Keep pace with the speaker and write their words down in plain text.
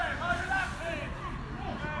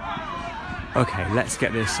Okay, let's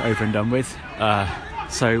get this over and done with.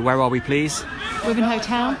 So where are we, please? Wivenhoe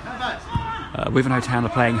Town. Wivenhoe Town are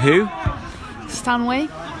playing who? Stanway.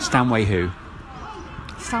 Stanway who?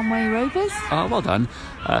 Stanway Rovers. Oh, well done.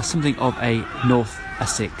 Something of a North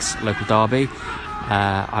Essex local derby.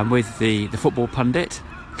 I'm with the football pundit.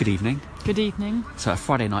 Good evening. Good evening. So a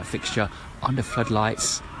Friday night fixture under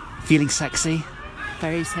floodlights. Feeling sexy?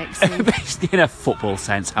 Very sexy. In a football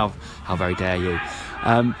sense, how very dare you?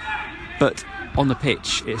 But on the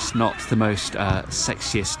pitch, it's not the most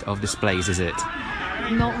sexiest of displays, is it?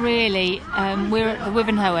 Not really. We're at the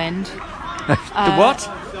Wivenhoe end. The what?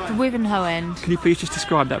 The Wivenhoe end. Can you please just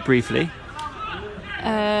describe that briefly?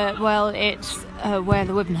 Well, it's where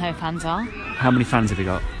the Wivenhoe fans are. How many fans have you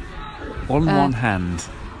got? On one hand.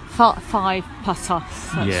 5 plus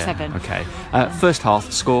us, that's 7. Okay. First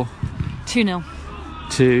half, score? 2-0.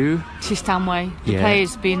 To Stanway. The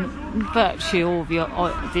players been virtually all the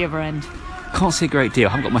other end. Can't see a great deal.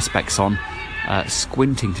 I haven't got my specs on.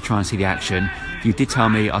 Squinting to try and see the action. You did tell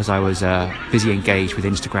me as I was busy engaged with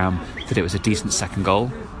Instagram that it was a decent second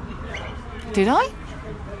goal. Did I?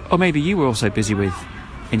 Or maybe you were also busy with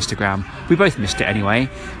Instagram. We both missed it anyway,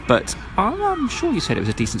 but I'm sure you said it was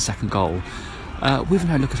a decent second goal.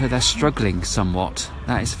 Wivenhoe look as though they're struggling somewhat.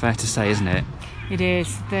 That is fair to say, isn't it? It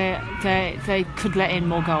is. They could let in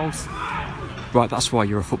more goals. Right, that's why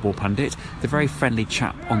you're a football pundit. The very friendly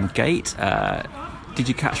chap on the gate. Did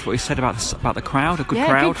you catch what he said about the crowd? A good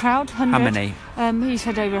crowd? Yeah, good crowd. 100. How many? He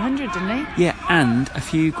said over 100, didn't he? Yeah, and a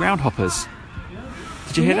few groundhoppers.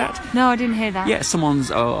 Did you hear that? No, I didn't hear that. Yeah,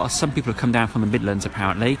 some people have come down from the Midlands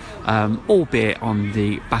apparently, albeit on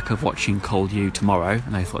the back of watching Cold U tomorrow,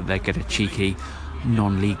 and they thought they'd get a cheeky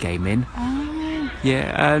non-league game in. Oh.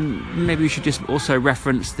 Yeah, maybe we should just also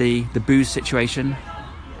reference the booze situation.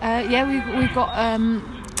 We've got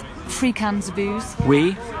 3 cans of booze.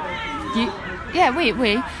 We?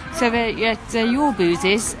 We. So they're your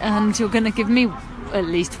boozes, and you're going to give me at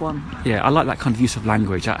least one. Yeah, I like that kind of use of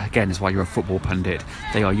language. That, again, is why you're a football pundit.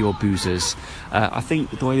 They are your boozers. I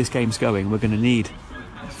think the way this game's going, we're going to need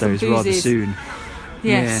those rather soon.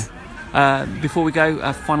 Yes. Yeah. Before we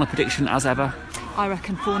go, final prediction as ever? I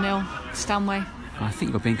reckon 4-0 Stanway. I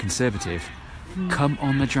think you're being conservative. Come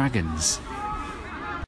on the Dragons.